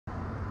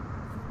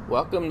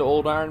Welcome to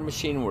Old Iron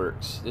Machine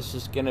Works. This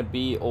is going to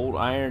be Old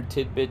Iron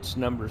Tidbits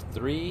number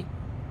 3,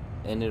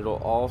 and it'll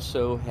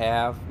also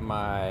have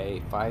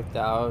my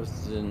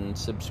 5,000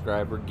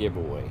 subscriber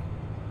giveaway.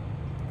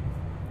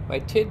 My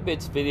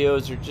Tidbits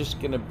videos are just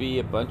going to be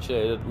a bunch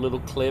of little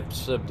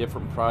clips of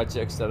different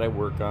projects that I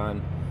work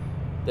on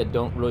that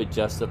don't really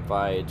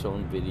justify its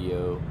own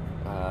video.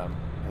 I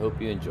hope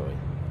you enjoy.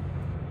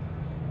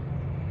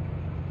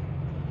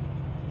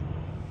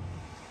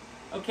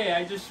 Okay,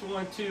 I just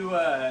want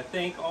to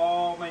thank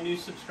all my new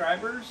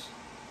subscribers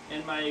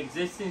and my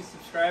existing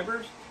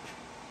subscribers.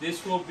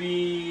 This will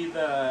be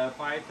the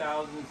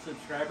 5,000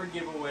 subscriber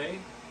giveaway.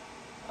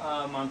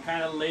 I'm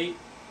kind of late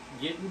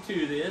getting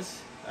to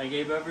this. I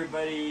gave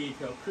everybody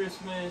till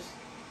Christmas.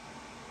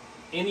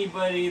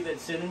 Anybody that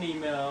sent an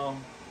email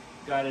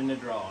got in the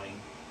drawing.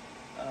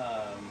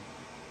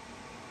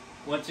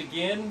 Once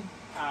again,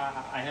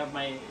 I have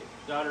my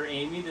daughter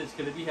Amy that's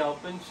going to be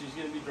helping. She's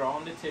going to be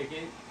drawing the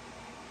ticket.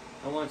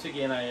 And once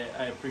again,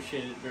 I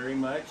appreciate it very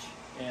much,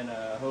 and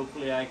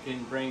hopefully I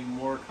can bring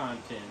more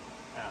content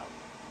out.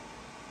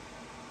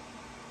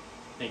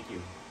 Thank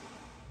you.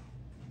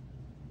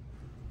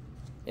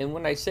 And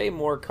when I say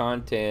more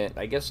content,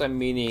 I guess I'm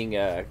meaning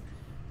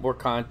more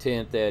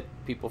content that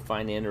people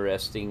find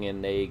interesting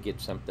and they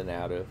get something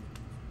out of.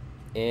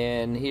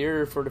 And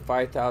here for the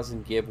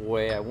 5,000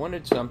 giveaway, I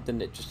wanted something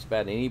that just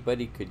about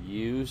anybody could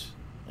use,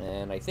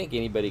 and I think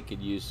anybody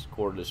could use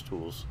cordless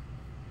tools.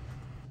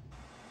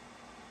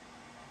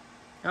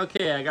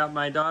 Okay, I got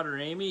my daughter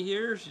Amy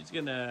here. She's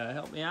gonna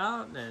help me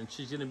out, and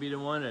she's gonna be the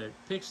one that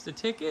picks the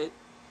ticket.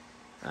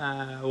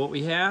 What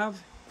we have,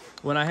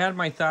 when I had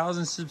my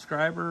 1,000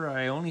 subscriber,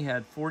 I only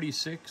had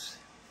 46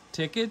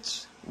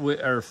 tickets,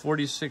 or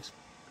 46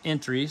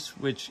 entries,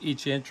 which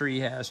each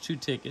entry has 2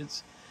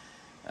 tickets.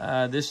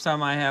 This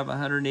time I have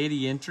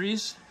 180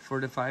 entries for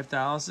the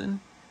 5,000,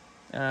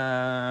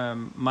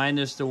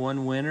 minus the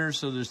 1 winner,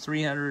 so there's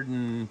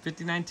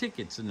 359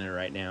 tickets in there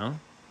right now.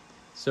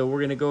 So we're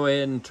going to go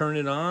ahead and turn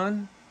it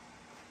on,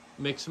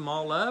 mix them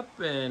all up,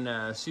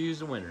 and see who's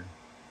the winner.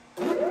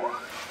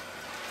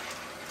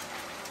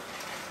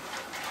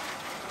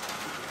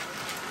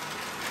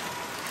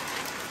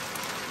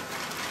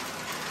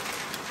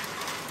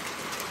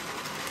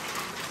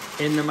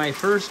 In my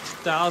first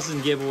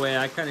 1,000 giveaway,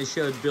 I kind of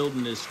showed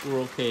building this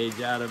squirrel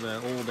cage out of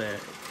an old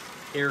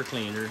air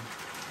cleaner.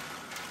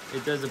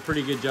 It does a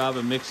pretty good job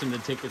of mixing the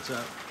tickets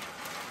up.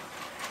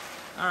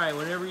 All right,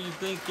 whenever you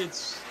think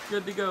it's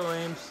good to go,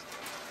 Ames.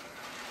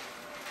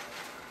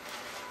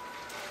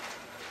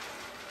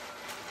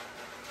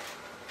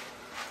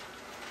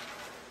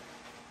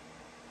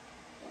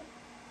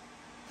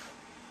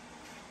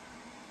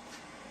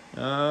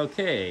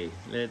 Okay,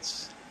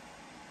 let's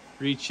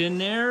reach in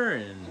there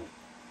and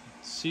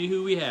see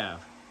who we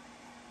have.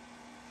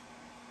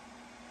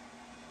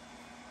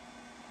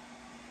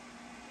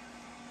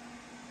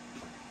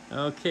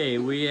 Okay,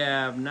 we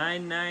have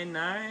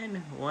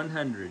 999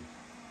 100.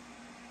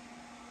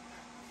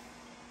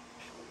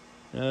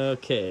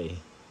 Okay.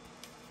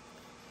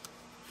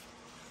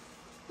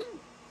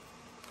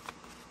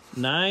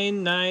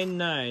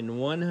 999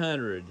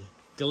 100.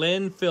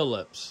 Glenn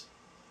Phillips.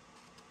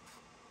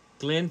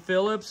 Glenn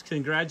Phillips,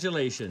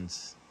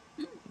 congratulations.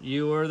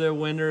 You are the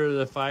winner of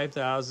the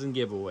 5,000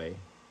 giveaway.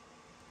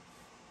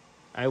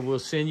 I will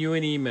send you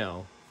an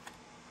email.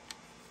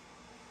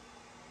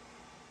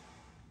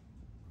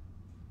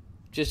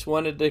 Just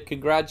wanted to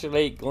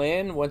congratulate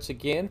Glenn once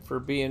again for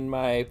being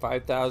my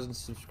 5,000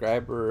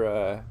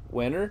 subscriber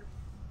winner.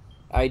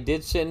 I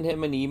did send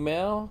him an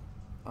email.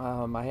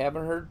 I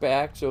haven't heard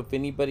back, so if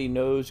anybody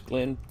knows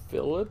Glenn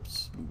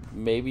Phillips,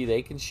 maybe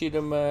they can shoot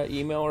him an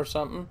email or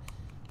something,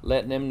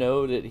 letting him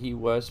know that he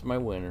was my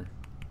winner.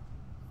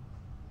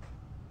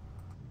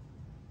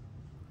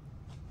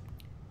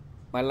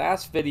 My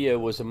last video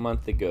was a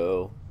month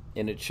ago,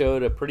 and it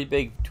showed a pretty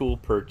big tool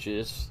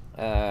purchase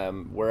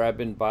where I've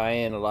been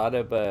buying a lot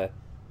of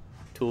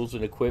tools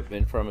and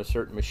equipment from a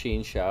certain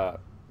machine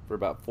shop for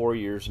about 4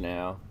 years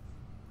now,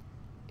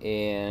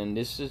 and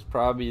this is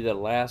probably the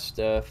last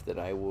stuff that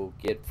I will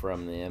get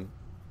from them.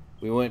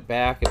 We went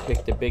back and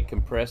picked a big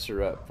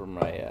compressor up from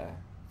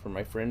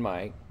my friend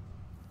Mike,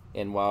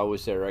 and while I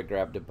was there I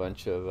grabbed a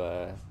bunch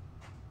of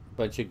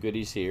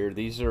goodies here.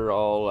 These are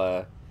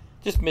all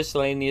just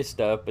miscellaneous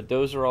stuff, but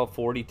those are all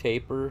 40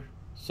 taper,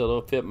 so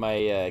they'll fit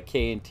my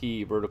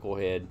K&T vertical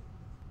head.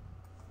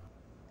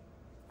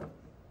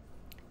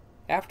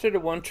 After the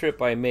one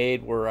trip I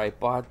made where I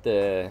bought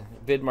the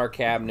Vidmar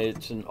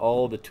cabinets and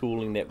all the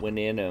tooling that went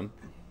in them,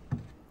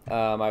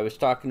 I was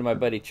talking to my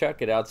buddy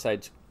Chuck at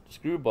Outside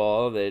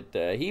Screwball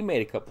that he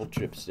made a couple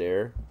trips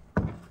there,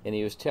 and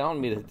he was telling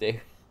me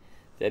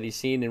that he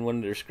seen in one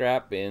of their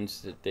scrap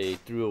bins that they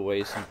threw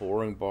away some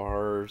boring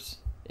bars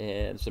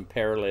and some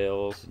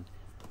parallels.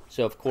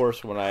 So of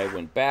course when I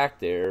went back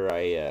there,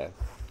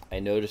 I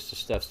noticed the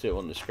stuff still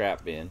in the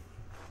scrap bin.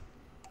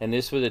 And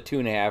this was a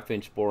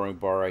 2.5-inch boring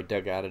bar I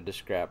dug out of the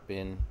scrap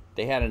bin.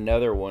 They had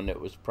another one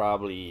that was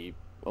probably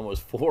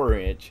almost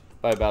 4-inch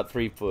by about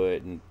 3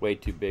 foot and way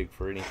too big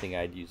for anything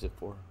I'd use it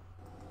for.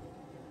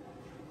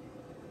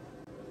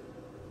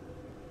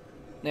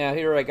 Now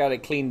here I got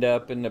it cleaned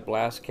up in the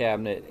blast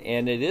cabinet,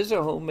 and it is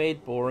a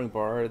homemade boring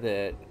bar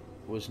that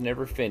was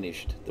never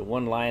finished. The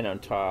one line on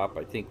top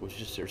I think was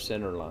just their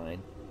center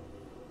line,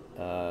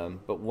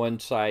 but one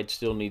side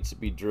still needs to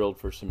be drilled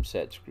for some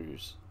set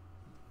screws.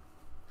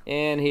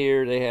 And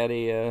here they had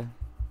a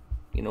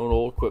an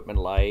old equipment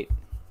light.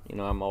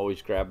 I'm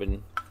always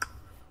grabbing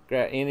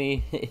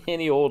any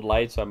any old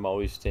lights. I'm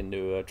always tend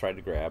to try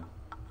to grab.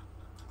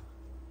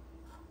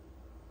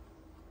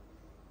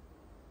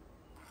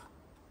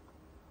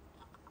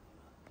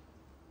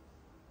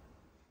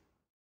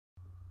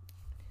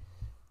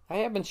 I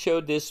haven't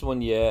showed this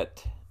one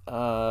yet,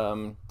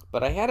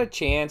 but I had a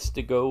chance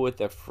to go with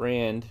a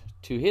friend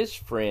to his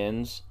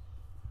friend's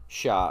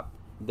shop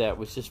that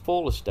was just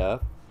full of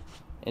stuff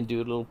and do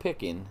a little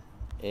picking.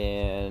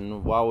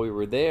 And while we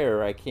were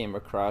there, I came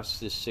across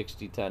this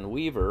 60-ton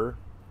weaver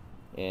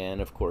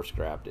and of course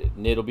grabbed it,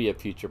 and it'll be a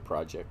future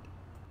project.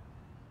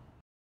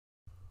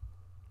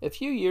 A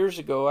few years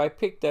ago I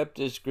picked up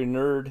this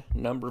Grenard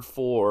number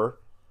 4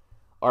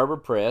 Arbor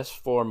Press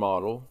 4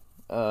 model.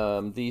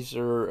 These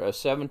are a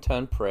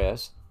 7-ton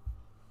press,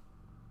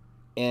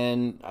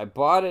 and I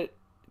bought it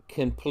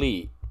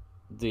complete.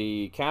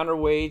 The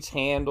counterweights,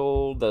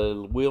 handle,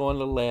 the wheel on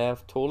the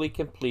left, totally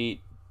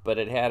complete, but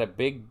it had a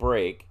big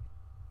break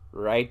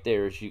right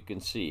there, as you can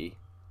see.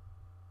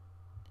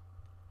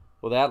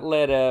 Well, that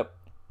led up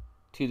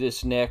to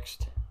this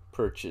next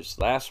purchase.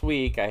 Last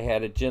week I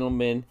had a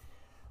gentleman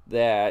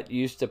that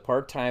used to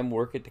part-time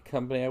work at the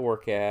company I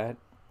work at.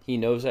 He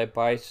knows I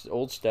buy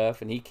old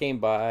stuff, and he came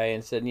by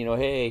and said,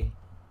 hey,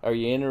 are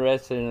you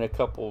interested in a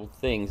couple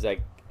things?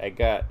 I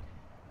got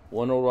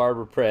one old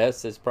Arbor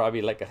Press that's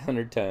probably like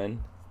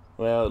 100-ton.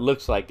 Well, it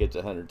looks like it's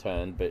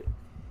 100-ton, but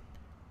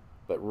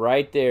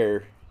right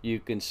there you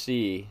can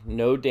see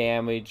no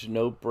damage,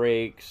 no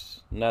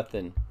breaks,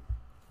 nothing.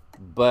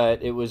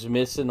 But it was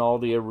missing all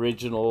the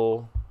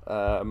original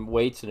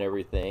weights and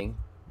everything.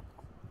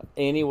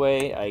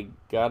 Anyway, I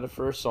got it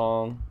for a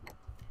song,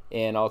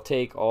 and I'll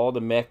take all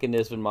the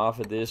mechanism off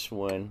of this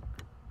one,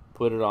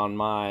 put it on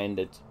mine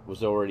that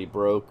was already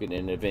broken,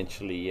 and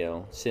eventually,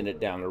 send it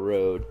down the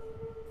road.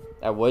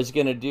 I was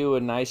going to do a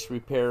nice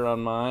repair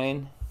on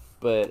mine,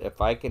 but if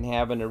I can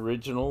have an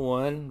original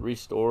one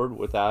restored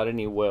without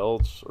any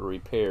welds or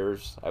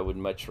repairs, I would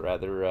much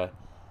rather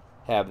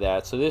have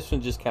that. So this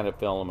one just kind of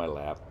fell in my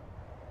lap.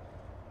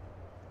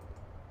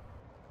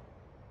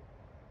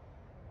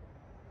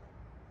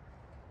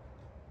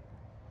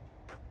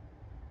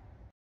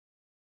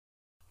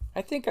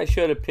 I think I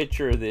showed a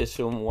picture of this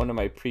in one of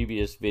my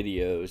previous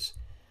videos,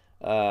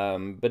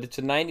 but it's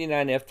a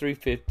 99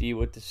 F350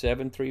 with the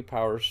 7.3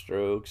 power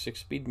stroke,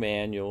 6-speed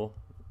manual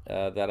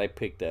that I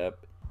picked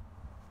up,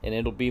 and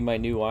it'll be my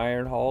new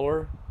iron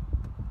hauler.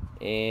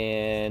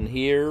 And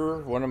here,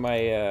 one of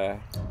my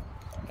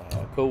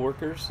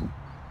co-workers,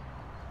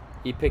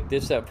 he picked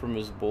this up from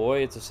his boy.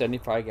 It's a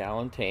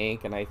 75-gallon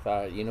tank, and I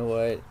thought, you know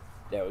what,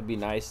 that would be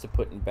nice to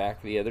put in the back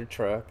of the other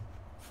truck.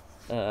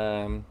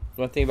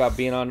 One thing about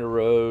being on the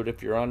road,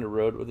 if you're on the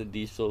road with a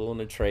diesel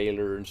and a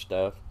trailer and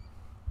stuff,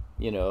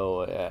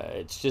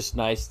 it's just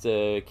nice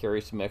to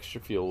carry some extra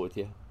fuel with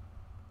you.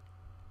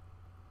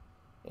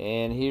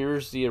 And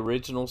here's the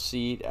original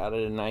seat out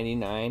of the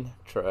 99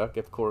 truck.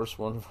 Of course,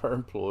 one of our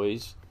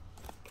employees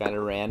kind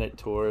of ran it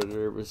to where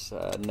there was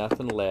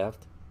nothing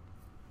left.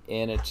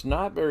 And it's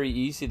not very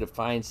easy to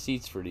find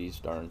seats for these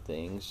darn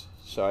things.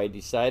 So I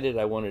decided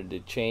I wanted to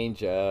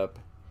change up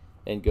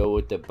and go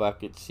with the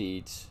bucket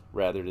seats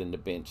rather than the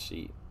bench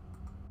seat.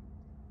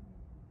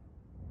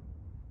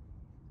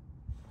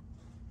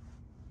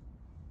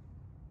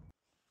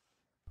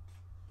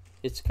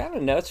 It's kind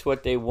of nuts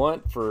what they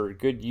want for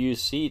good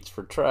used seats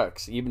for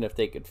trucks, even if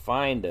they could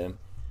find them.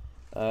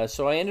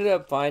 So I ended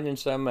up finding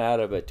some out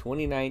of a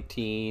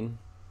 2019.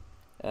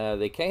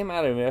 They came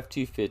out of an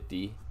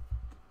F-250,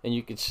 and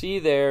you can see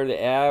there the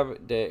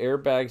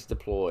airbags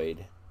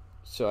deployed.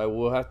 So I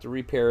will have to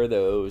repair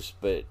those,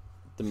 but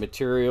the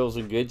material's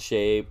in good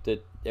shape,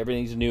 that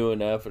everything's new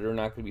enough that they're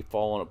not going to be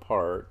falling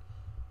apart.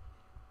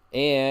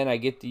 And I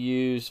get to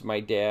use my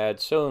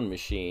dad's sewing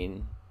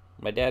machine.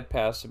 My dad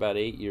passed about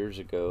 8 years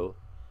ago,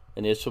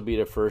 and this will be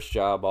the first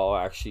job I'll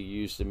actually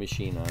use the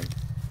machine on.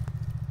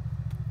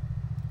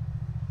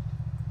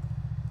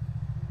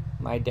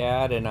 My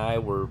dad and I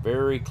were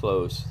very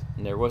close,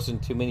 and there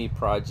wasn't too many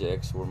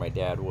projects where my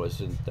dad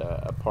wasn't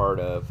a part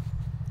of,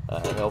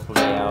 helping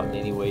me out in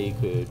any way he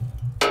could.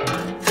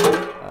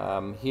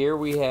 Here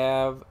we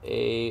have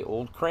a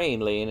old crane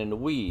laying in the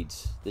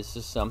weeds. This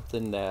is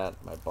something that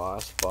my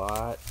boss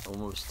bought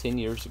almost 10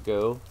 years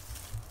ago.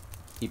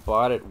 He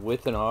bought it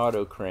with an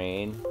auto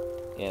crane,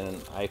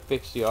 and I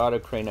fixed the auto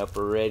crane up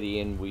already,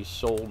 and we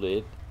sold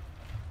it.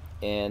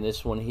 And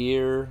this one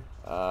here,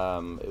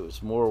 it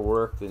was more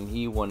work than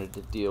he wanted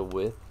to deal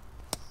with,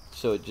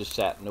 so it just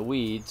sat in the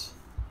weeds.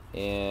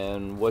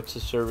 And what's a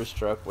service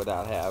truck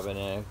without having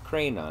a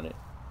crane on it?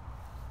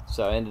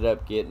 So I ended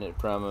up getting it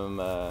from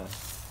him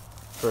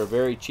for a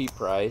very cheap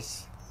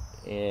price.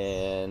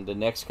 And the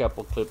next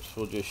couple clips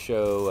will just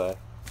show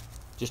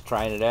just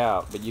trying it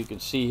out. But you can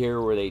see here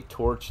where they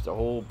torched the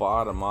whole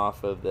bottom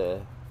off of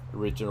the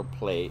original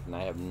plate, and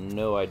I have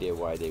no idea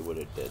why they would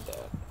have did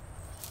that.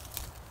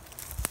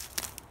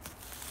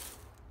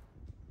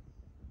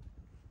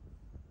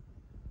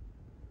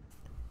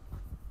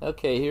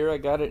 Okay, here I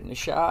got it in the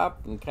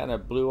shop and kind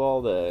of blew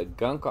all the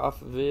gunk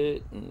off of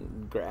it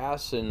and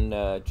grass, and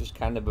just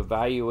kind of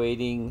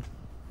evaluating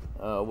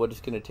what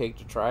it's going to take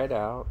to try it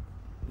out.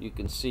 You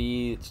can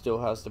see it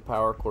still has the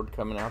power cord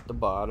coming out the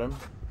bottom.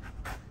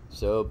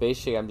 So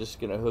basically I'm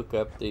just going to hook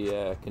up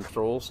the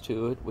controls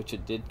to it, which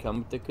it did come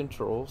with the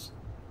controls.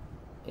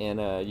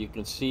 And you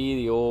can see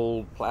the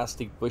old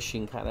plastic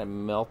bushing kind of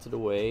melted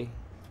away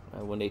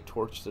when they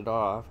torched it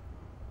off.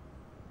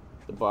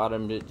 The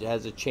bottom, it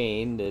has a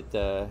chain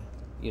that,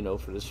 you know,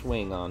 for the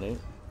swing on it.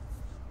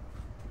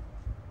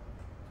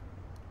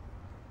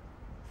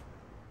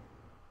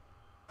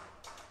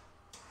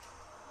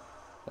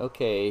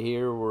 Okay,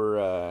 here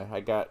I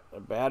got a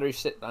battery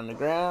sitting on the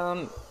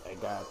ground. I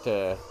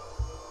got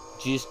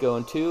juice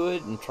going to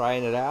it and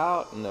trying it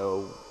out. And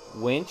the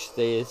winch,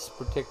 this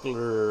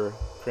particular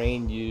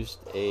crane used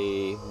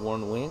a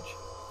worn winch.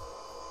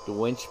 The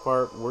winch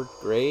part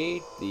worked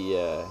great.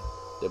 The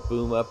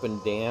boom up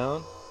and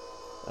down.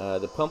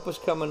 The pump was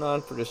coming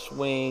on for the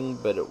swing,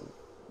 but it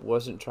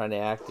wasn't trying to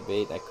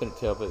activate. I couldn't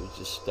tell if it was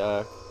just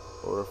stuck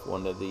or if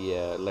one of the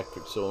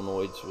electric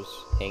solenoids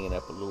was hanging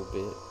up a little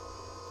bit.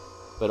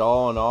 But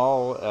all in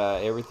all,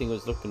 everything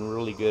was looking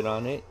really good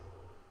on it,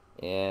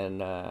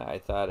 and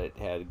I thought it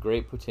had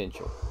great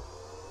potential.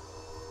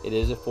 It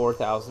is a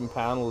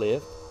 4,000-pound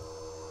lift.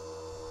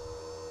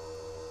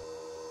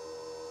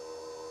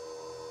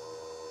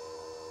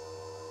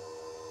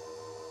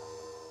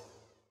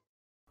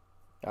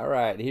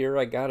 Alright, here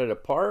I got it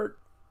apart,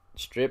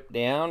 stripped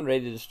down,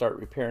 ready to start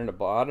repairing the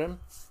bottom.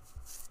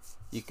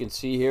 You can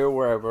see here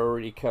where I've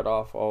already cut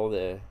off all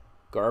the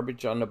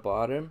garbage on the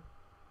bottom.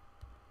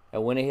 I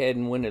went ahead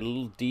and went a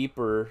little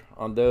deeper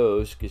on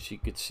those because you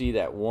could see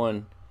that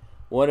one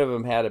of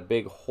them had a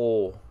big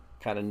hole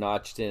kind of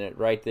notched in it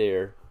right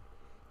there.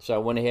 So I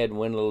went ahead and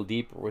went a little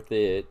deeper with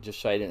it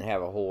just so I didn't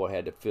have a hole I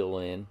had to fill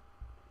in.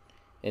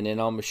 And then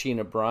I'll machine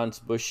a bronze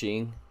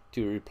bushing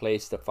to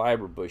replace the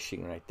fiber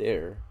bushing right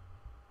there.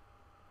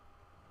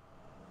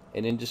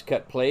 And then just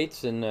cut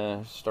plates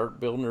and start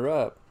building her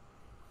up.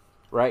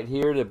 Right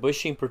here the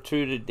bushing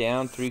protruded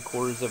down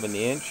 3/4 of an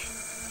inch,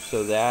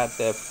 so that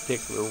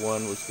particular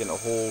one was going to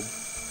hold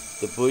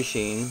the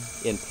bushing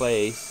in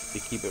place to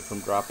keep it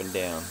from dropping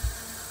down.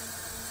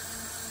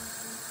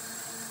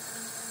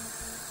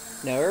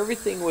 Now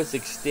everything was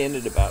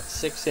extended about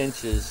 6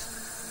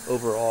 inches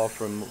overall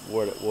from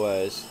what it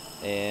was,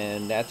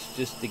 and that's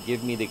just to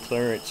give me the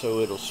clearance so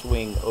it'll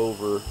swing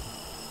over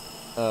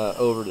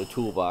the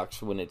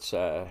toolbox when it's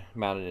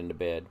mounted in the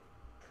bed.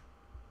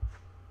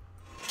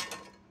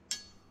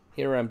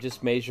 Here I'm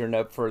just measuring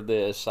up for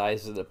the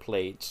size of the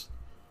plates,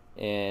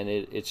 and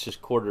it's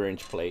just 1/4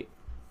 inch plate.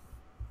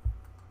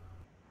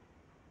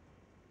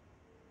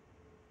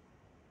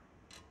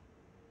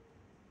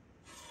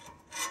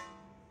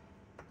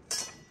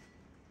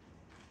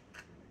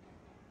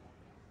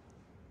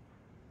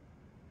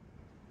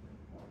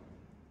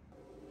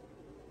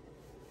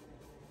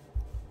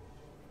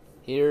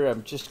 Here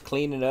I'm just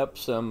cleaning up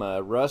some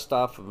rust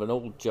off of an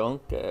old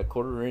junk,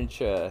 1/4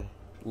 inch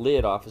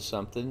lid off of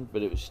something,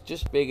 but it was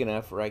just big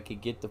enough where I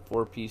could get the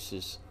 4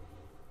 pieces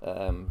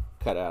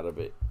cut out of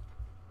it.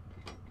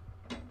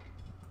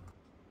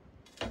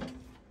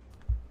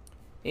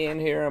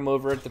 And here I'm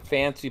over at the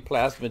fancy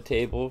plasma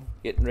table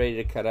getting ready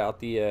to cut out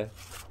the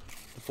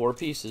 4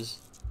 pieces.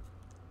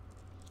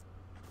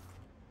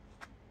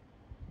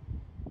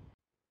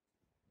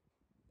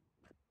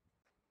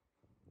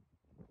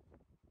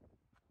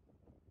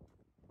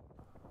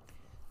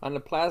 On the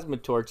plasma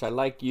torch, I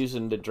like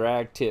using the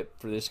drag tip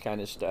for this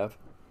kind of stuff,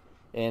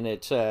 and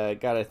it's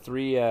got a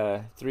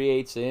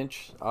 3/8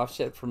 inch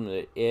offset from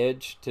the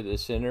edge to the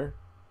center,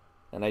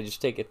 and I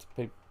just take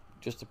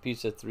just a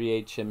piece of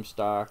 3/8 shim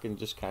stock and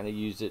just kind of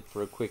use it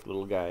for a quick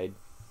little guide.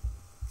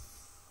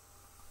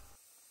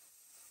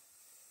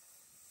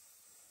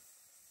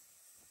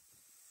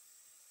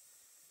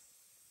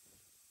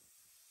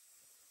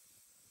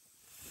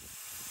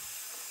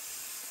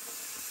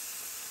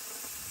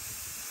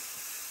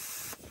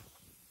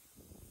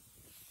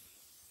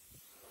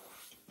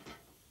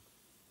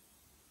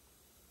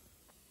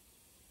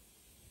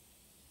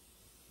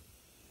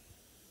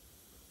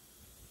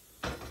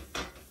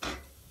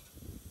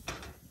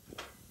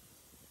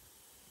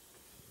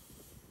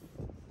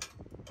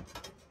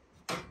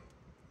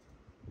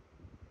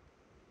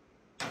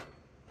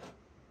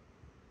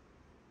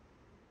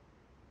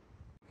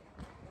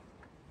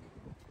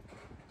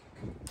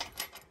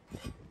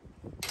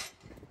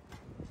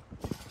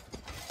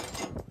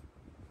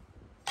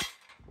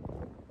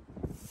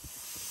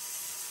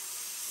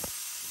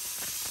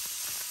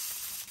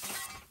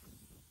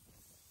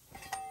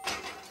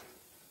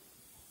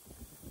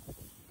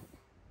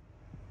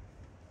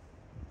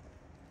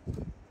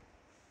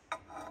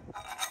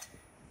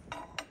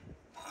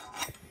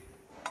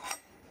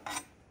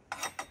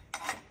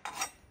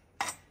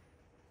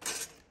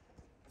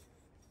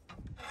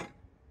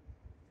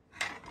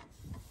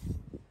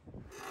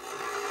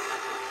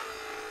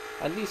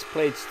 On these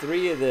plates,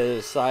 3 of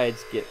the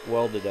sides get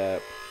welded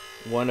up.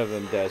 One of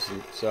them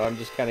doesn't, so I'm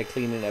just kind of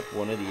cleaning up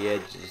one of the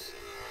edges,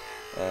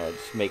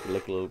 just to make it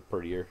look a little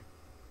prettier.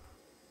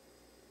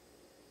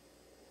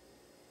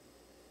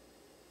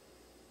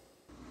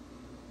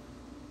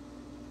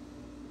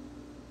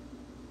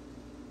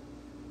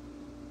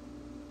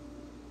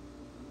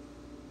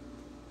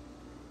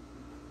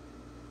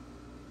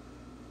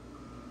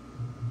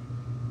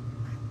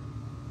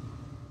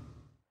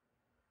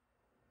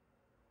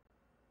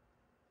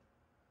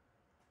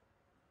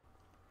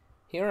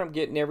 Here I'm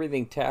getting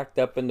everything tacked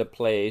up into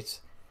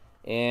place,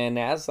 and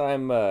as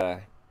I'm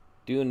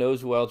doing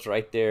those welds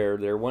right there,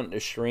 they're wanting to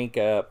shrink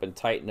up and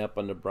tighten up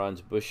on the bronze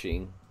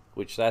bushing,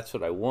 which that's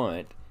what I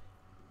want.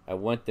 I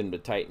want them to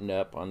tighten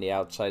up on the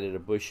outside of the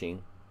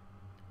bushing.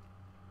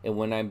 And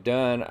when I'm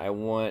done, I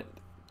want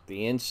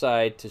the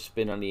inside to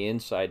spin on the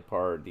inside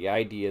part, the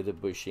idea of the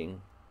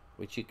bushing,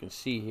 which you can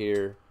see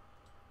here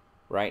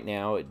right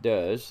now it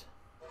does.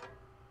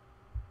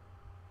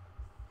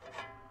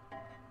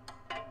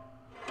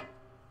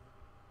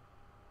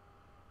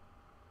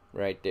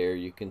 Right there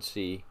you can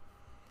see.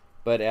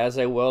 But as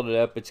I weld it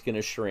up, it's going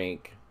to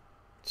shrink.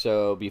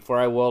 So before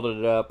I welded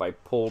it up, I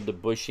pulled the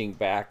bushing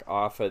back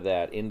off of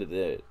that into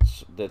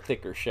the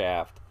thicker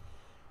shaft,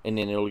 and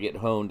then it'll get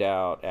honed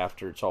out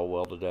after it's all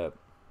welded up.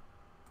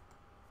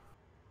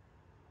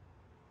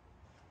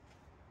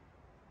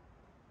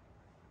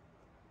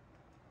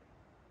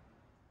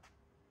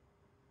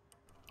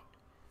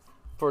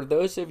 For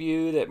those of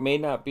you that may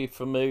not be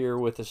familiar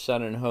with a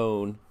sun and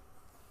hone,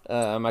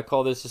 I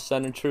call this a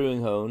sun and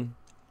truing hone,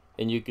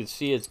 and you can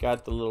see it's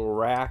got the little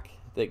rack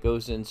that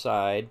goes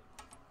inside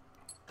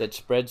that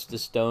spreads the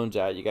stones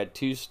out. You got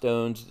 2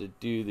 stones that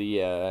do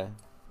the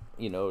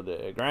you know,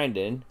 the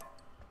grinding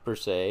per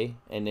se,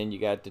 and then you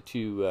got the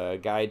 2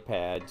 guide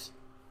pads,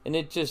 and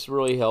it just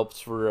really helps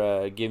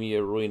for giving you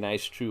a really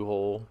nice true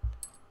hole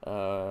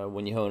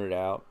when you hone it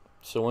out.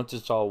 So once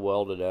it's all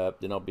welded up,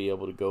 then I'll be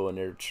able to go in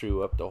there,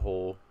 true up the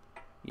hole,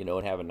 you know,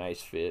 and have a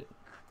nice fit.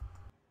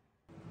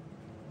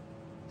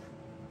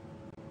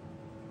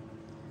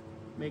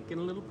 Making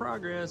a little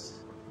progress.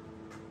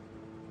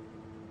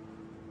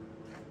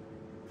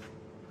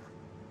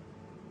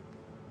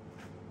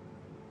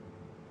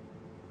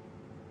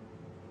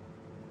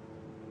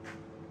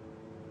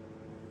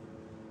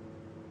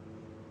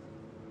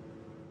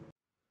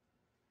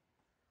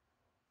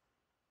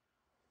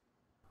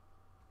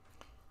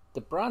 The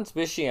bronze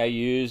bushing I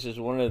use is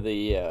one of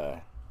the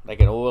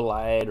like an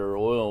oilite or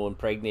oil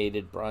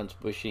impregnated bronze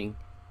bushing,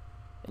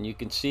 and you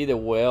can see the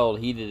weld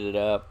heated it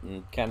up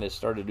and kind of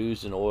started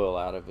oozing oil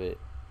out of it.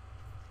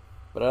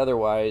 But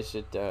otherwise,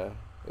 it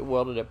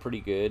welded up pretty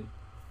good.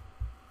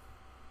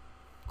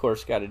 Of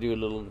course, got to do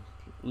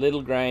a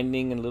little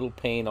grinding, and a little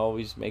paint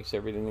always makes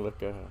everything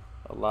look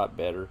a lot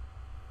better.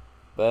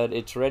 But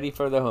it's ready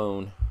for the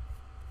hone.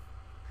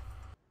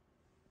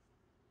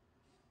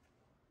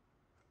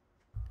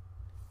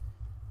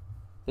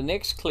 The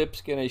next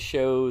clip's going to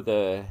show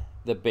the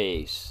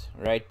base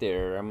right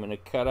there. I'm going to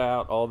cut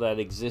out all that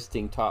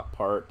existing top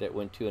part that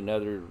went to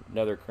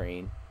another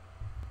crane,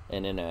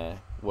 and then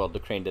weld the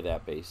crane to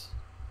that base.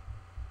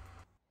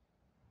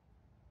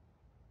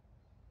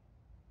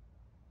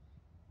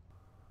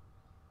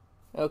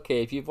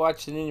 Okay, if you've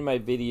watched any of my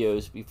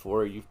videos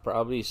before, you've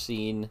probably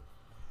seen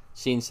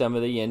some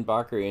of the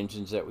Yenbacher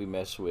engines that we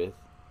mess with.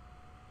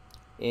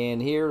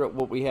 And here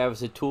what we have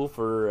is a tool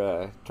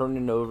for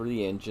turning over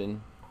the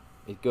engine.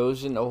 It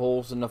goes in the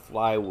holes in the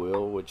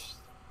flywheel,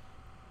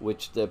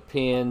 which the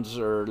pins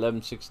are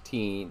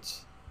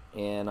 11/16,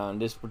 and on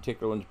this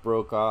particular one's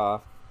broke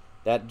off.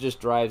 That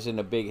just drives in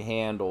a big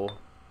handle,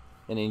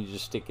 and then you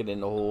just stick it in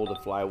the hole of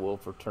the flywheel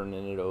for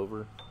turning it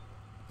over.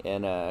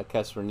 And a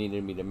customer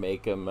needed me to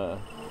make them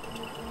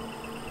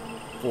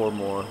 4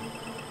 more.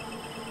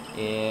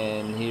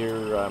 And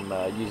here I'm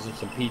using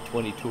some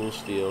P20 tool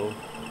steel,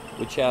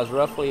 which has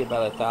roughly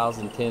about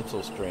 1,000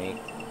 tensile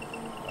strength,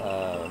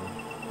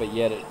 but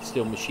yet it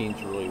still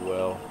machines really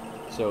well.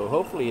 So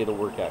hopefully it'll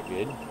work out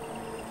good.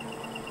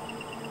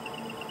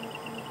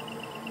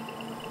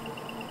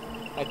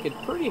 I could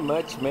pretty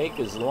much make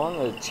as long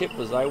a chip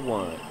as I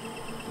want.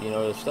 You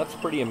know, the stuff's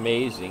pretty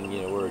amazing,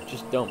 you know, where it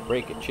just don't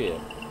break a chip.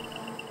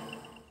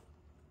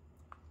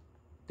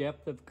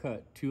 Depth of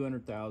cut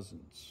 200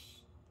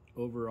 thousandths.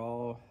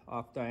 Overall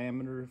off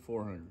diameter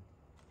 400.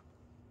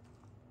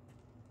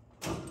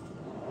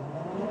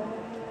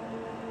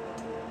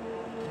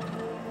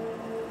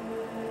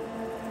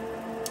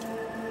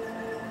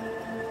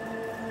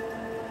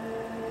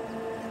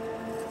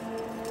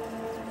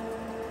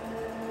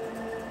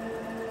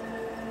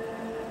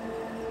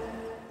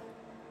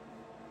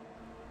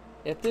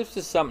 If this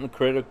is something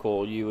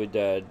critical, you would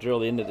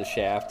drill into the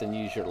shaft and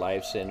use your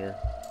live center.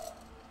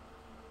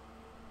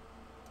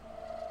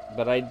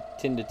 But I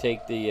tend to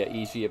take the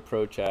easy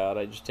approach out.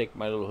 I just take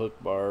my little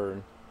hook bar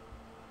and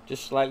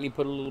just slightly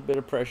put a little bit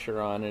of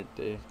pressure on it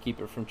to keep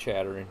it from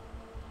chattering.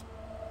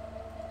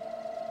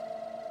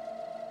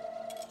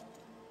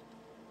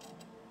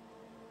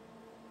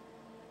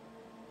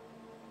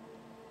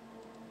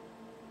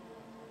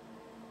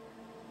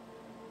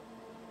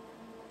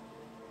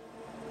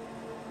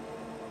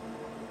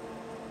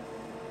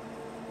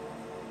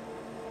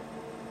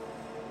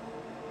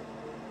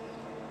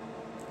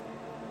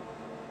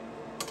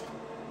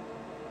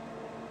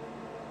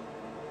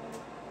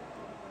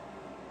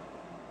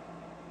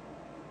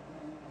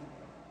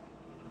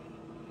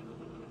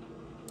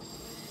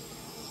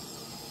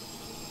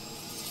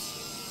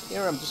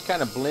 Here I'm just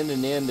kind of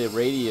blending in the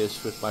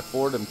radius with my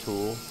Fordham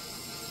tool.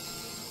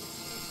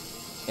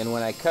 And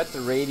when I cut the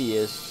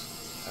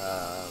radius,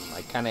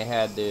 I kind of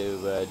had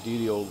to do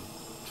the old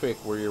trick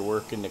where you're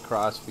working the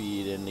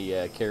crossfeed and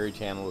the carriage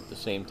handle at the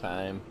same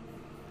time,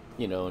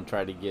 you know, and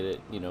try to get it,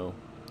 you know,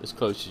 as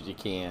close as you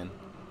can.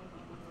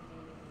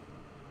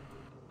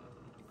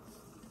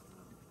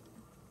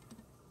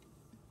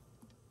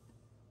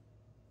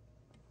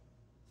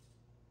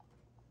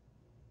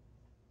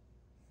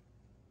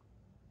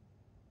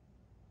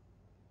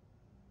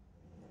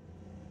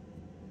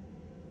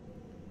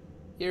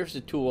 Here's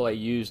the tool I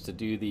use to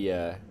do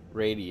the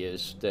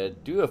radius. To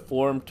do a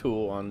form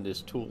tool on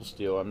this tool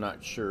steel, I'm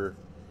not sure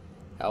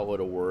how it would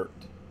have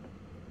worked.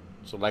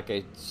 So like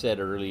I said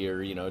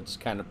earlier, you know, it's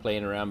kind of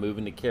playing around,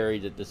 moving the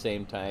carriage at the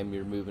same time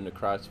you're moving the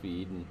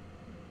crossfeed, and,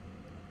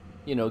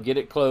 you know, get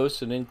it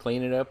close and then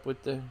clean it up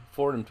with the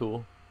Fordham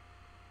tool.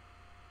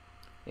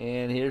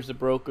 And here's the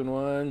broken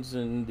ones,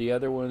 and the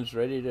other one's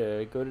ready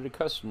to go to the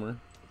customer.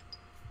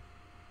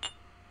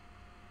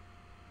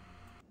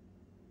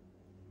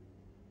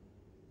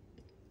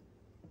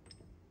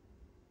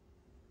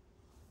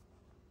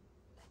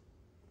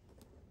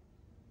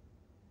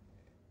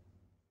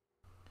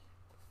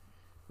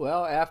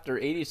 Well, after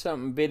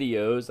 80-something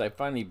videos, I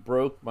finally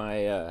broke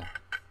my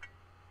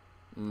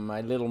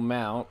my little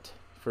mount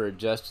for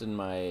adjusting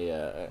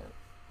my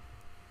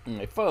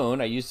my phone.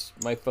 I use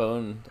my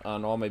phone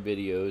on all my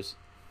videos,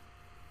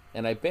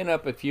 and I bent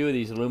up a few of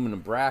these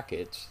aluminum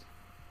brackets.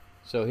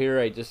 So here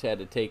I just had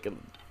to take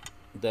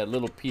that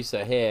little piece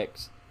of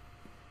hex.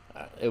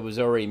 It was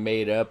already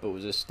made up. It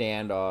was a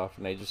standoff,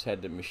 and I just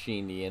had to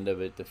machine the end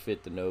of it to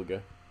fit the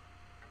Noga.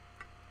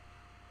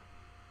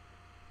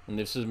 And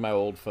this is my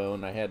old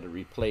phone. I had to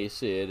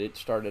replace it. It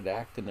started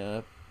acting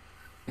up.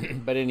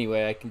 But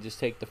anyway, I can just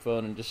take the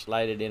phone and just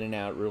slide it in and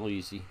out real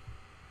easy.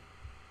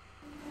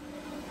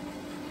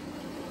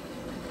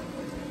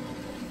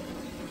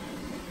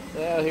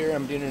 Well, here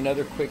I'm doing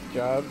another quick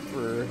job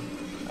for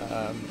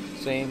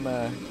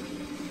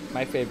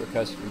my favorite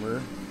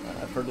customer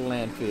for the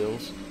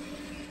landfills.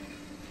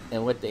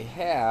 And what they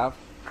have,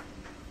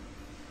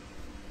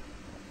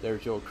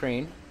 there's your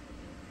crane.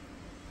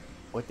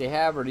 What they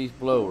have are these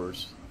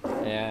blowers.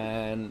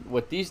 And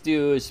what these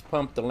do is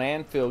pump the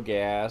landfill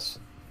gas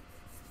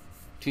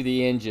to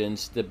the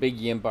engines. The big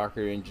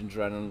Yimbacher engines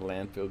run on the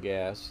landfill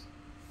gas.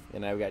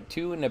 And I've got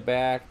two in the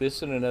back,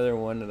 this and another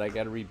one that I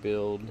got to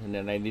rebuild. And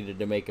then I needed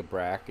to make a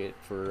bracket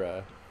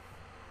for,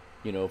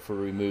 you know, for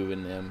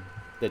removing them,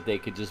 that they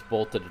could just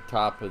bolt to the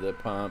top of the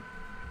pump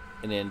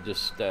and then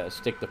just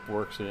stick the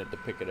forks in it to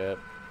pick it up.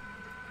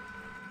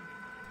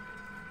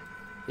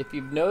 If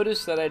you've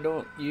noticed that I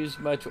don't use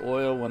much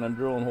oil when I'm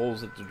drilling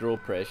holes at the drill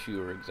press,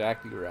 you are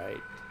exactly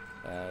right.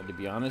 To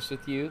be honest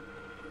with you,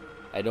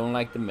 I don't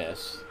like the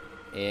mess.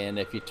 And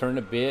if you turn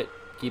a bit,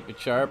 keep it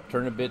sharp,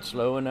 turn a bit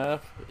slow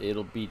enough,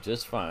 it'll be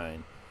just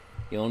fine.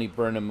 You only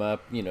burn them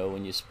up, you know,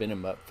 when you spin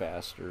them up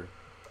faster.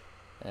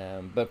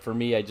 But for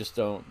me, I just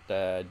don't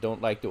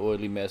like the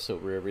oily mess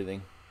over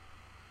everything.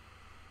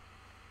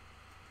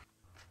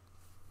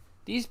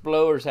 These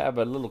blowers have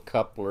a little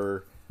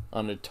coupler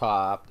on the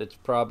top that's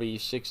probably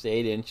 6 to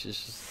 8 inches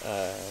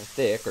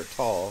thick or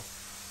tall.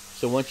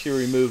 So once you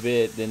remove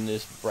it, then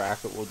this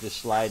bracket will just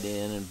slide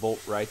in and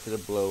bolt right to the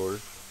blower.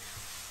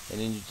 And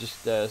then you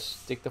just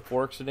stick the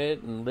forks in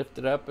it and lift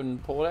it up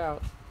and pull it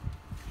out.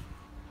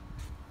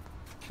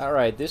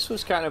 Alright, this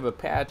was kind of a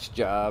patch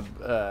job,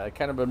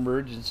 kind of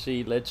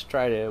emergency. Let's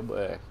try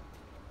to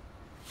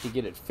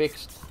get it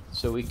fixed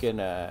so we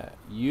can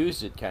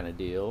use it kind of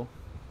deal.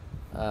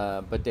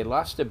 But they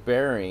lost a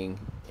bearing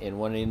in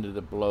one end of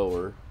the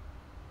blower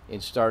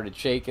and started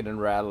shaking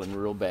and rattling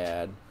real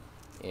bad,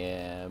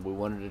 and we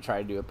wanted to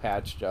try to do a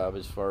patch job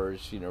as far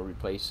as, you know,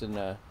 replacing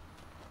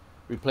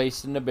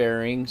the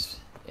bearings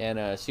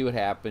and see what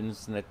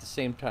happens. And at the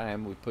same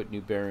time, we put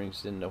new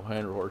bearings in the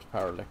 100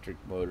 horsepower electric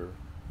motor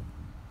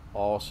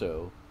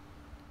also.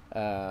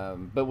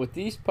 But with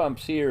these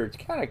pumps here, it's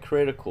kind of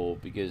critical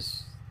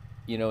because,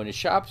 you know, in the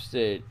shops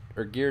that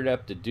are geared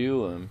up to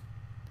do them,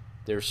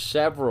 there's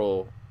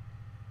several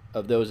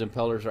of those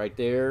impellers right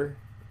there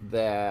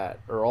that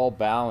are all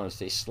balanced.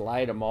 They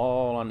slide them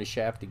all on the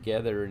shaft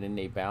together, and then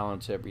they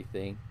balance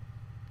everything,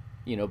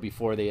 you know,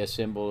 before they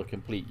assemble a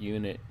complete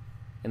unit.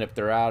 And if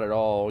they're out at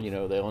all, you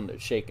know, they'll end up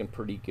shaking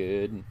pretty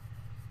good. And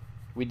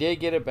we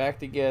did get it back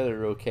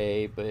together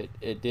okay, but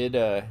it did,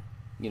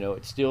 you know,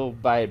 it still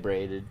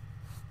vibrated,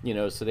 you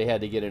know, so they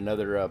had to get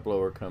another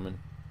blower coming.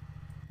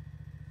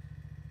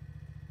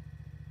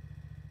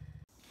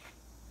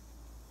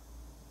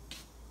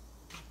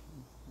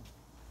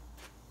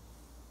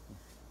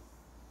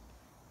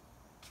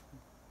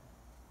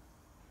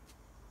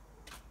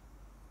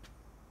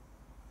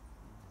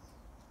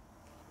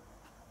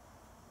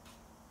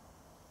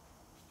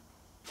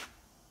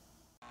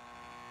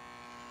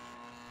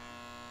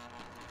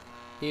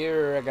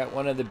 Here I got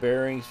one of the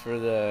bearings for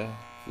the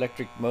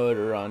electric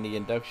motor on the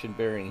induction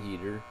bearing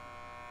heater.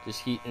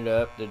 Just heating it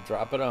up to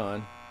drop it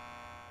on.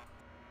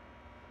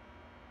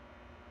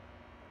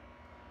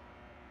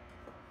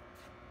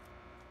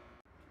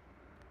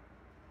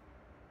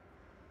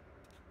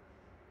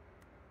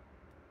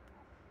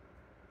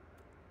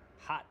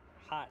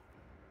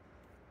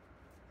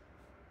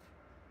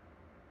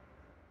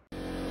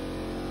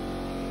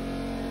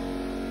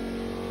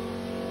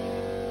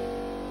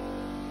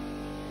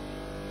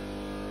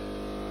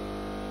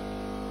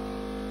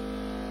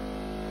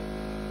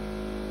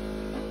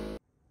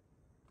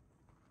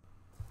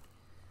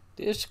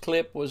 This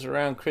clip was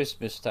around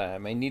Christmas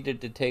time. I needed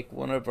to take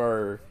one of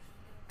our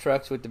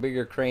trucks with the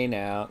bigger crane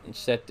out and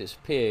set this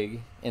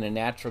pig in a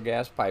natural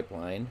gas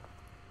pipeline,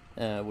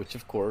 which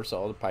of course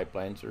all the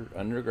pipelines are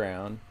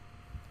underground.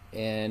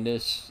 And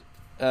this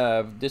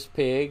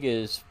pig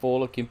is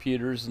full of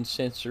computers and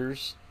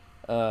sensors,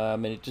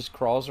 and it just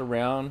crawls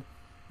around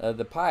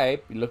the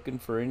pipe looking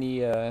for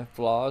any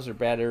flaws or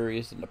bad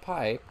areas in the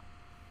pipe.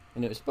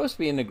 And it was supposed to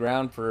be in the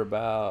ground for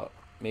about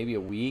maybe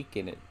a week,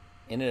 and it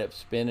ended up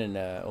spending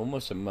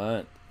almost a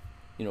month,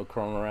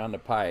 crawling around the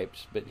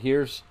pipes. But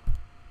here's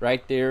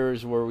right there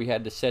is where we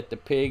had to set the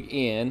pig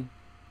in,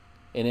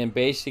 and then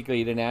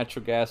basically the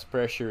natural gas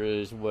pressure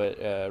is what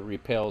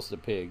repels the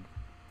pig.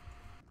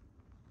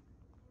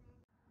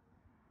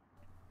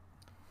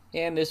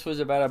 And this was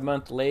about a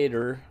month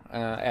later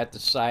at the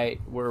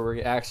site where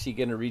we're actually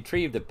going to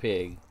retrieve the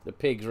pig. The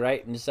pig's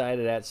right inside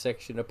of that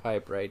section of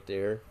pipe right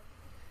there.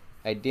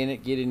 I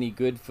didn't get any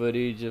good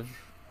footage of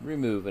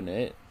removing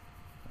it.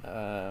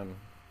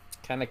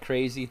 Kind of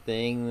crazy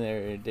thing.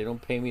 They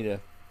don't pay me to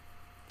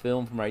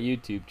film from our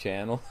YouTube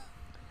channel.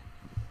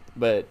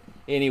 But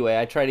anyway,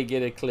 I try to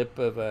get a clip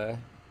of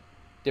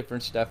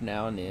different stuff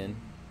now and then.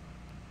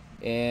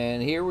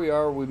 And here we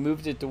are. We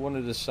moved it to one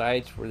of the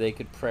sites where they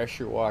could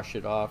pressure wash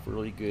it off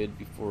really good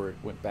before it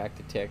went back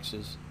to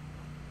Texas.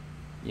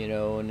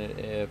 And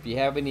if you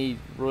have any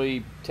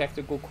really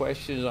technical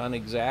questions on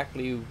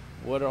exactly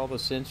what all the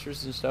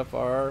sensors and stuff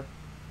are,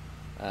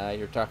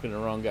 you're talking to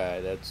the wrong guy.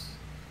 That's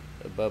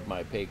above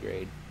my pay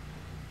grade.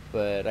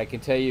 But I can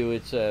tell you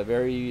it's a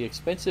very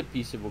expensive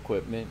piece of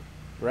equipment.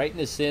 Right in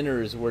the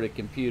center is where the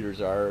computers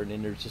are, and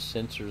then there's just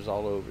sensors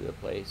all over the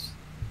place.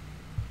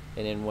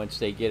 And then once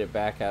they get it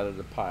back out of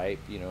the pipe,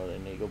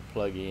 then they go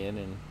plug in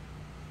and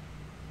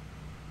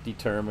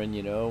determine,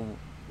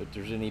 if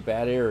there's any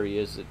bad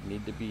areas that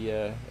need to be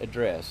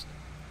addressed.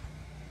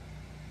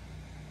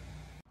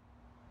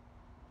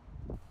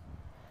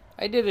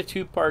 I did a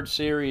two-part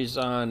series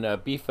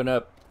on beefing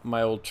up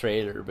my old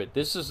trailer, but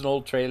this is an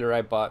old trailer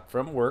I bought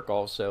from work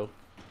also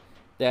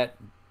that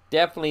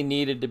definitely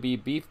needed to be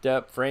beefed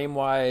up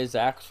frame-wise,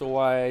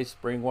 axle-wise,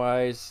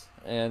 spring-wise,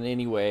 and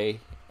anyway,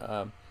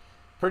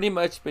 pretty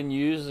much been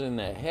using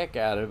the heck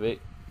out of it.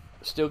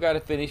 Still got to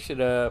finish it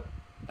up.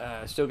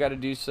 Still got to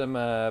do some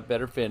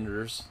better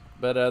fenders,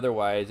 but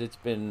otherwise it's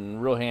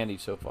been real handy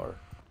so far.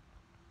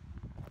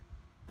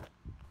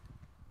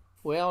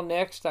 Well,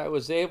 next I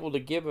was able to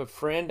give a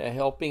friend a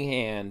helping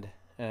hand.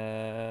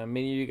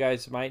 Many of you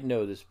guys might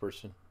know this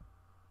person.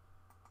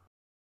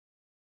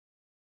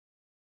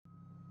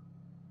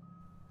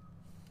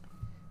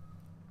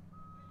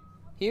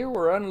 Here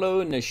we're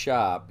unloading a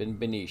shop in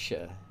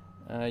Benicia.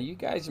 You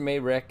guys may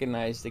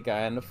recognize the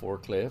guy on the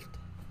forklift.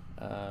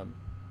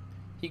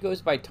 He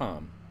goes by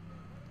Tom.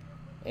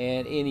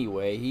 And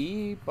anyway,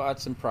 he bought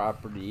some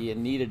property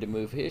and needed to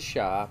move his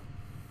shop.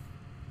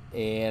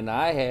 And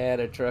I had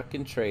a truck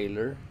and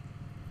trailer.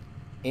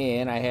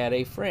 And I had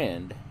a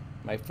friend,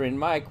 my friend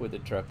Mike, with a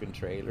truck and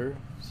trailer.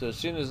 So as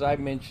soon as I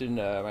mentioned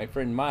my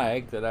friend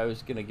Mike that I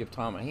was going to give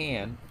Tom a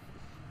hand,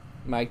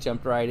 Mike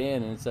jumped right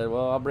in and said,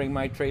 well, I'll bring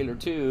my trailer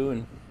too.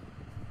 And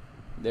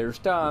there's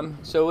Tom.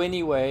 So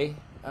anyway,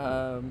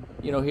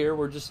 here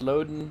we're just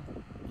loading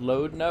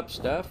up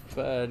stuff,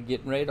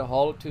 getting ready to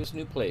haul it to his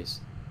new place.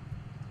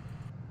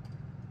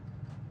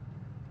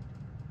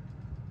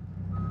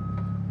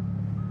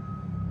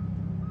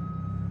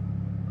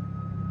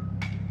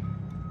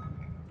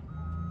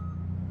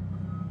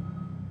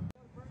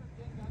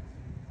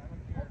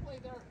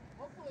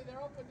 Hopefully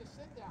they're open to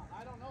sit down.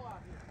 I don't know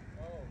out here.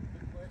 Oh,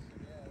 good question.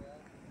 Yeah, well.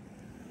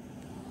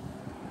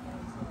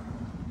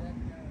 Deck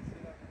down and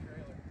sit on the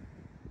trailer.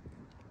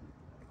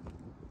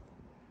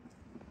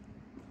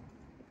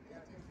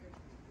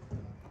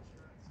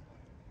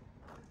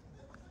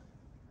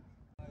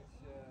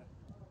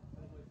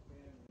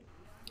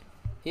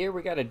 Here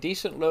we got a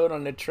decent load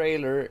on the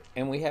trailer,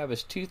 and we have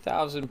his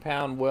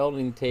 2,000-pound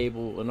welding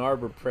table and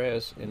arbor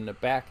press in the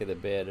back of the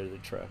bed of the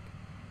truck.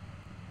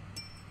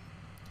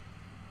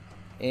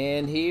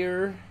 And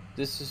here,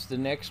 this is the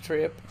next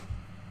trip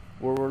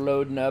where we're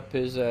loading up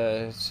his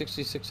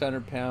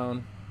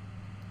 6,600-pound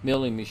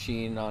milling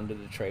machine onto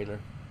the trailer.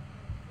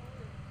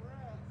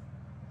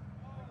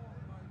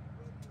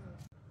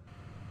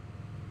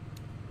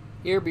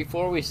 Here,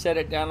 before we set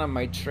it down on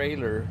my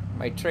trailer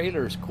is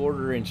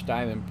 1/4-inch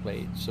diamond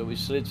plate, so we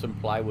slid some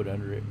plywood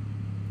under it.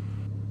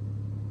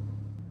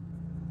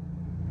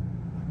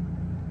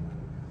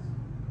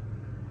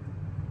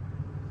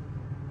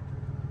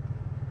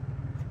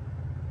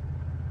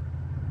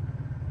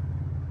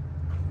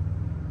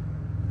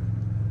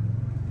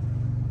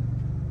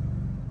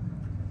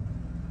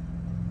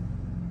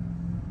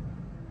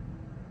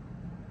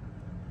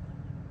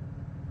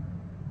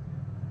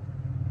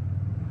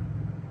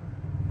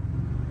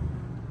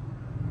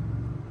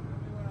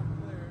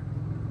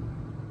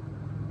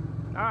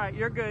 All right,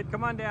 you're good.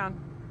 Come on down.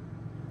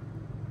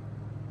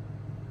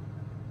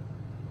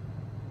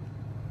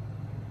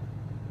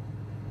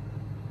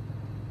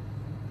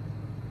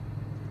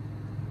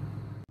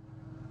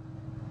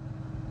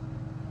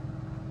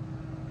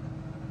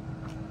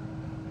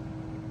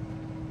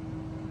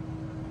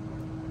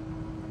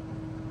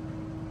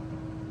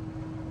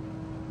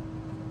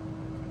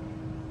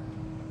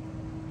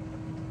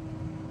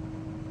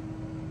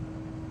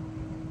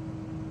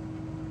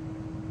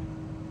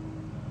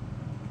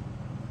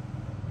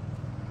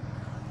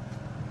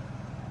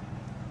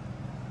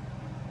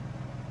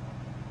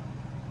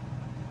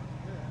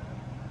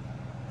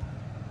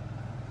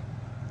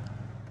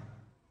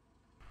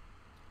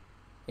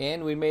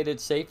 And we made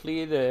it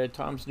safely to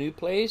Tom's new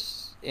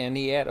place, and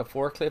he had a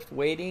forklift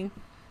waiting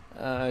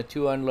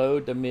to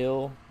unload the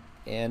mill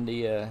and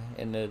the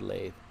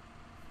lathe.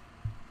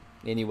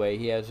 Anyway,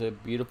 he has a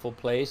beautiful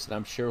place, and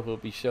I'm sure he'll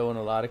be showing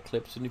a lot of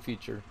clips in the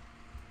future.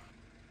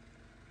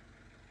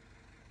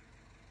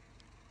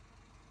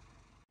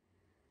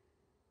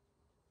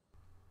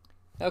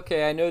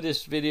 Okay, I know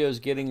this video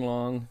is getting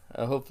long.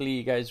 Hopefully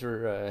you guys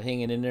are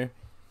hanging in there.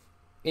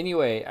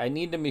 Anyway, I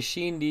need to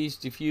machine these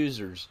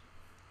diffusers.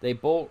 They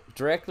bolt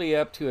directly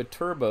up to a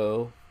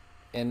turbo,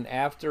 and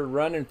after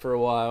running for a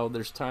while,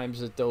 there's times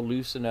that they'll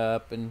loosen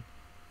up and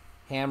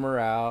hammer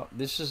out.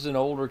 This is an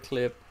older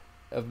clip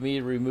of me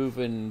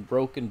removing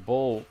broken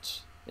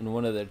bolts in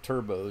one of the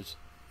turbos,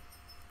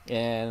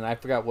 and I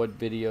forgot what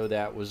video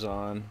that was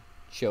on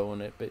showing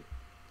it, but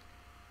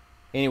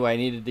anyway, I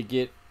needed to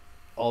get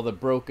all the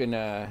broken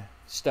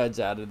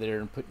studs out of there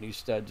and put new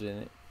studs in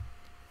it.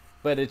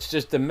 But it's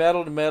just a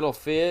metal to metal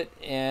fit,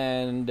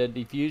 and the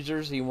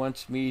diffusers, he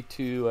wants me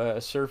to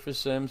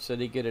surface them so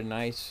they get a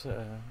nice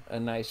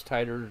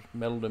tighter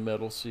metal to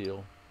metal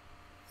seal.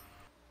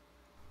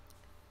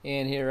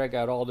 And here I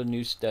got all the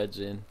new studs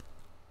in.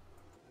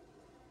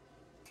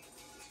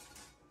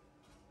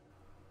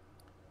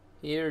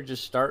 Here,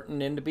 just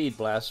starting in the bead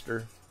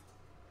blaster.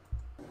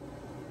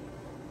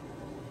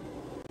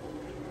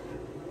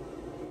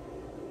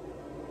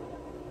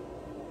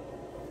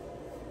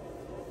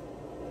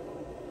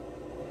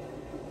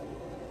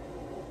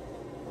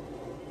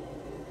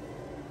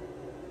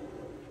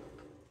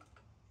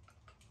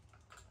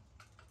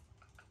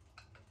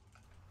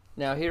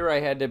 Now here I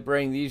had to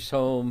bring these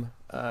home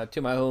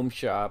to my home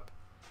shop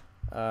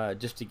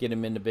just to get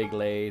them in the big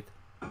lathe.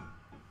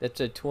 That's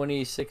a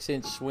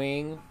 26-inch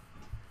swing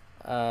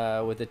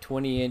with a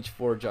 20-inch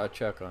 4-jaw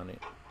chuck on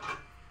it.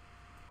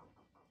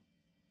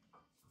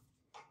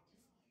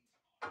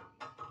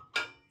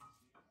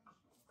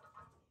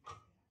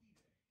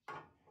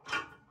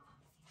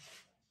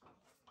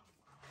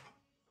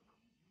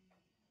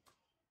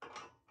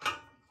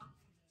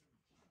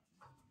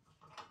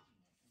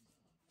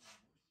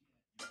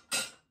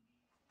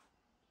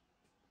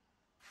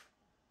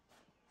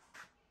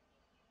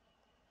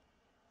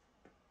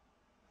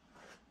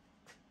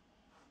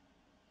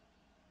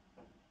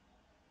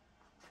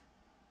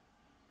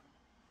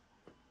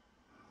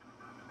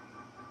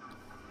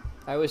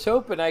 I was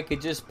hoping I could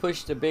just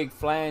push the big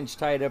flange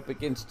tight up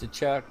against the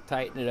chuck,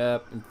 tighten it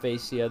up, and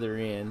face the other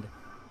end.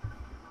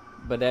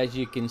 But as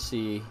you can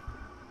see,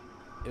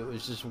 it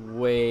was just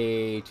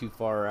way too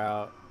far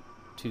out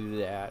to do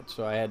that.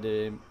 So I had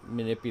to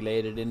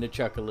manipulate it in the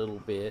chuck a little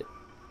bit,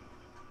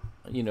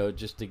 you know,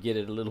 just to get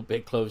it a little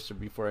bit closer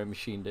before I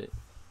machined it.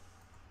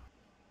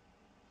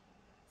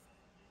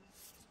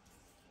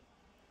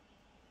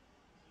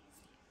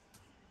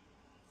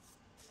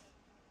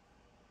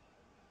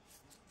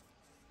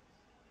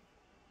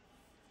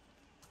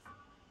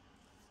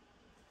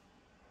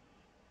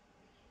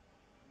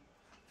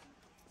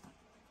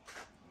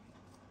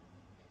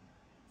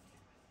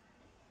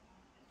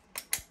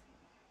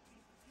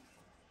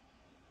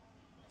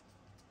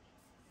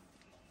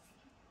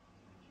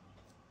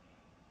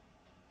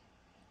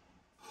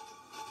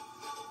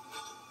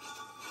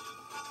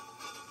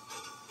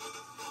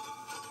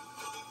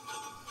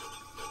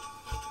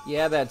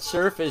 Yeah, that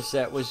surface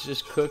that was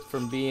just cooked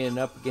from being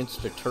up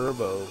against the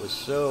turbo was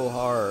so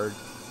hard.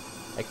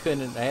 I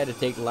had to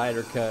take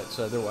lighter cuts,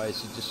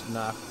 otherwise it just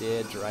knocked the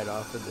edge right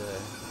off of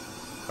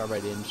the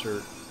carbide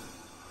insert.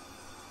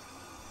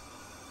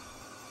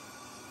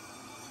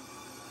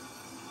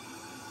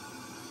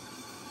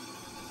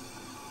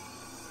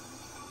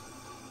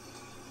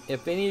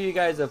 If any of you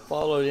guys have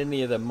followed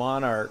any of the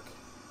Monarch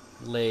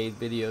lathe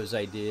videos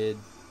I did,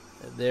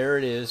 there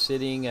it is,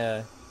 sitting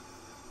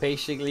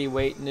patiently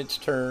waiting its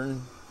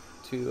turn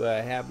to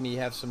have me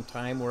have some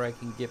time where I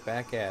can get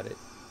back at it.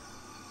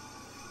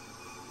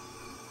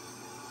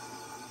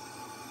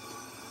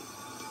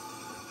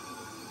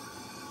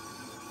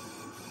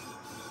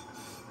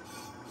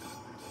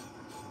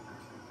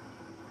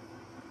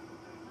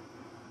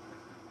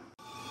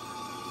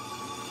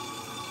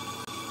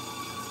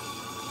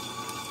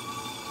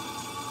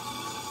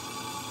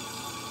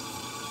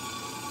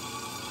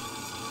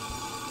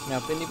 Now,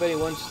 if anybody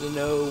wants to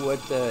know what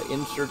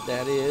insert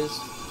that is,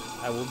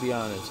 I will be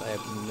honest, I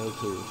have no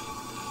clue.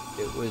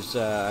 It was,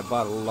 I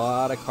bought a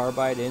lot of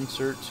carbide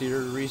inserts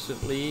here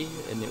recently,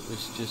 and it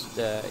was just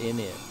in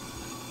it.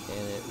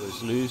 And it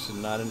was loose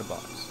and not in a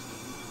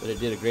box. But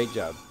it did a great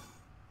job.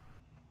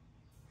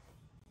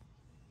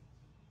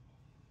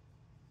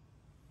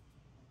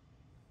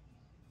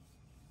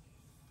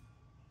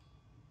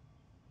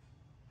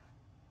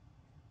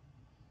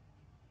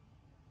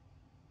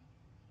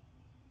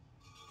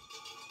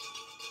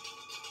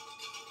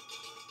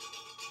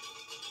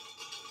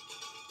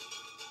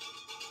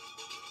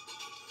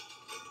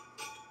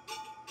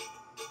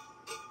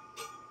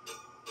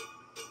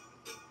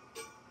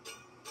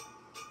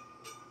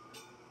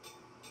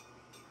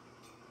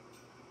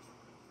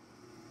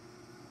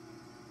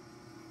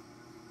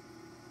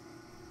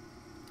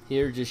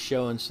 Here just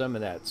showing some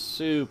of that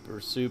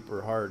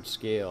super hard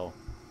scale.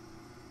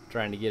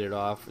 Trying to get it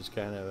off was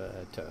kind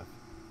of tough.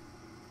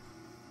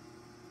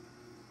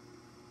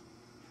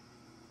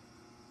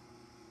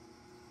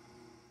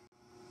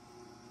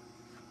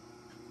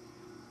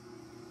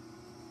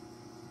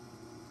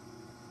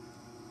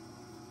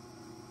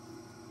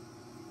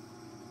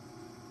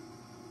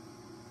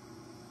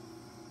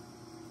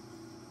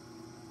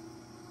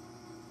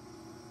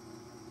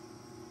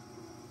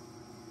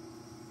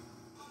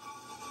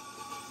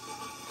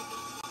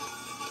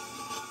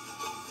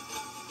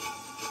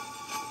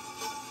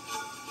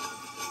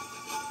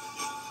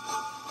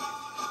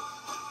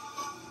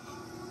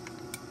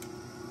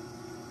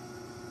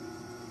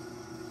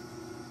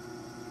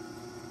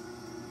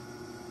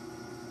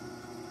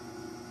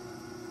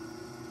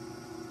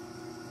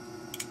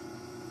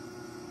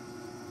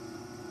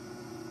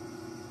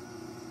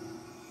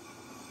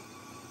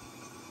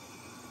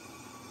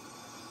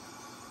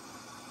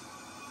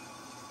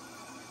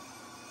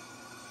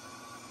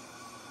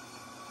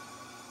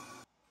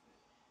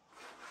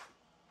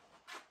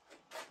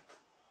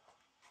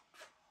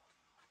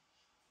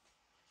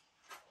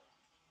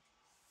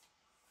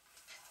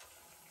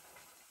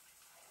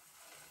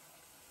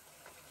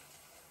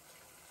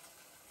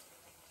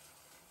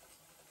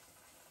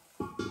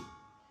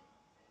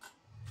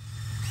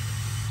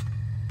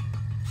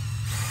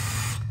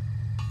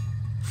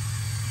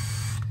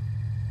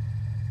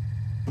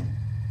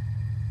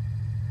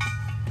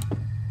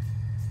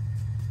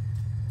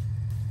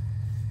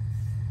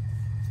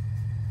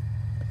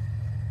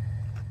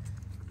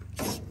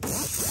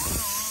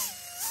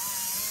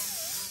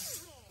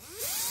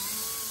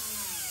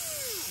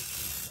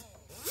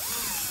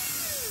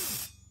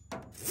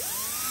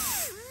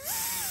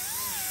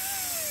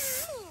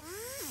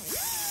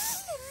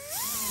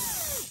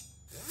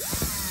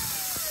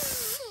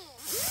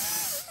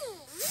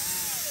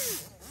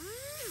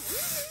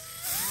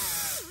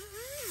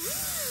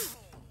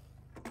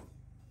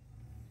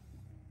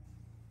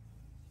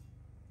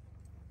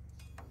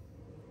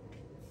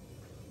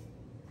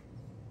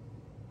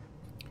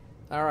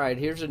 Alright,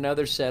 here's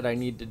another set I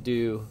need to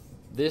do.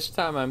 This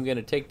time I'm going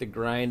to take the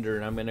grinder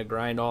and I'm going to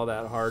grind all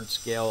that hard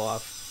scale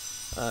off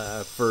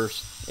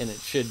first, and it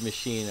should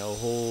machine a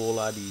whole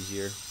lot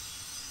easier.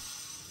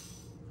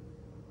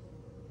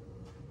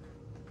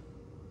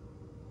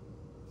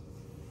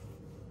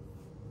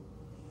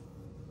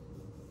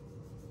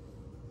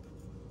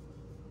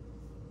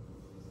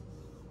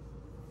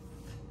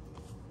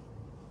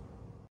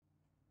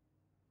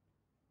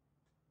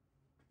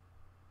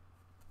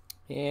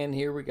 And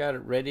here we got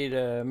it ready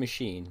to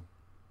machine.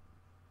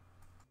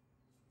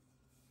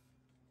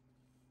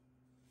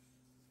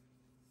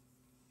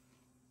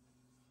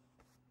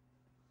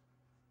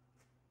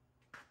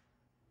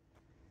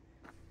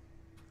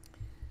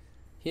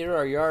 Here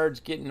our yard's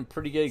getting a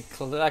pretty good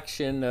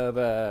collection of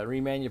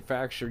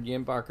remanufactured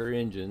Yinbacher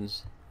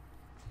engines.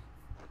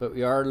 But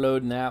we are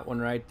loading that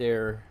one right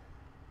there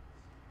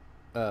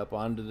up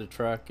onto the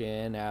truck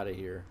and out of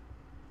here.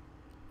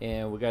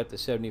 And we got the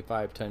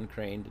 75-ton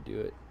crane to do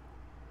it.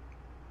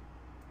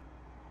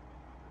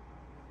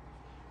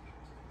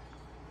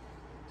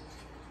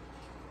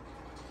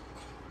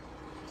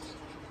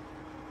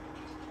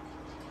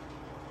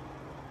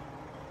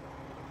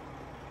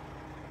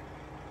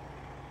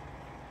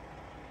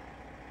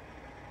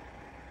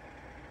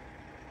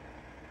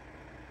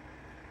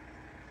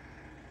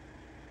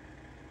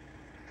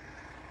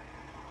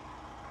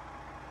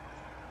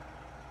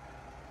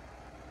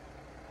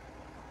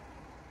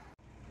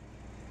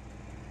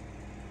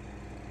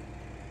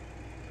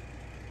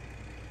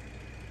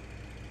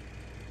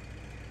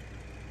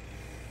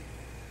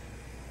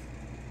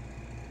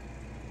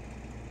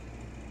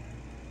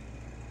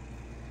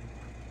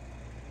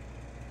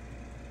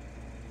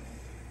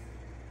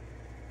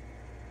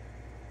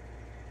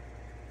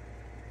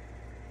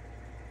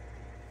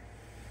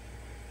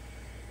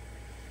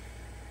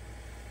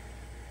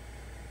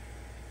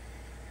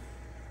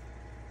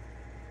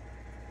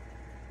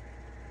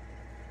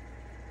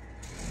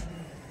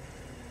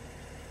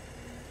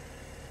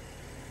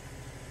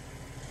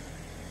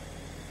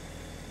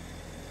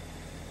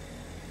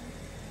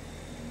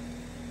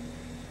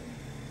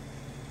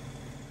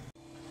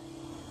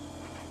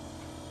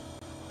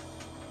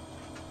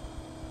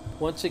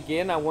 Once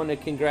again, I want to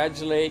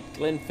congratulate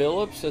Glenn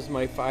Phillips as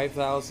my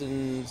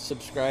 5,000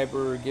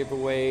 subscriber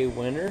giveaway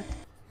winner.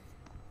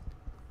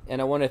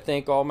 And I want to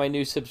thank all my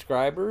new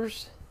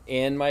subscribers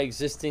and my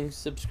existing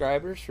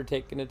subscribers for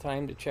taking the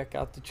time to check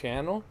out the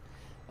channel.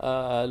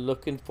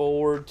 Looking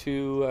forward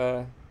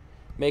to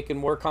making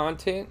more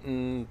content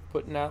and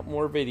putting out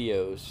more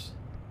videos.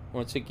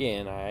 Once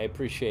again, I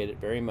appreciate it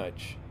very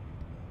much.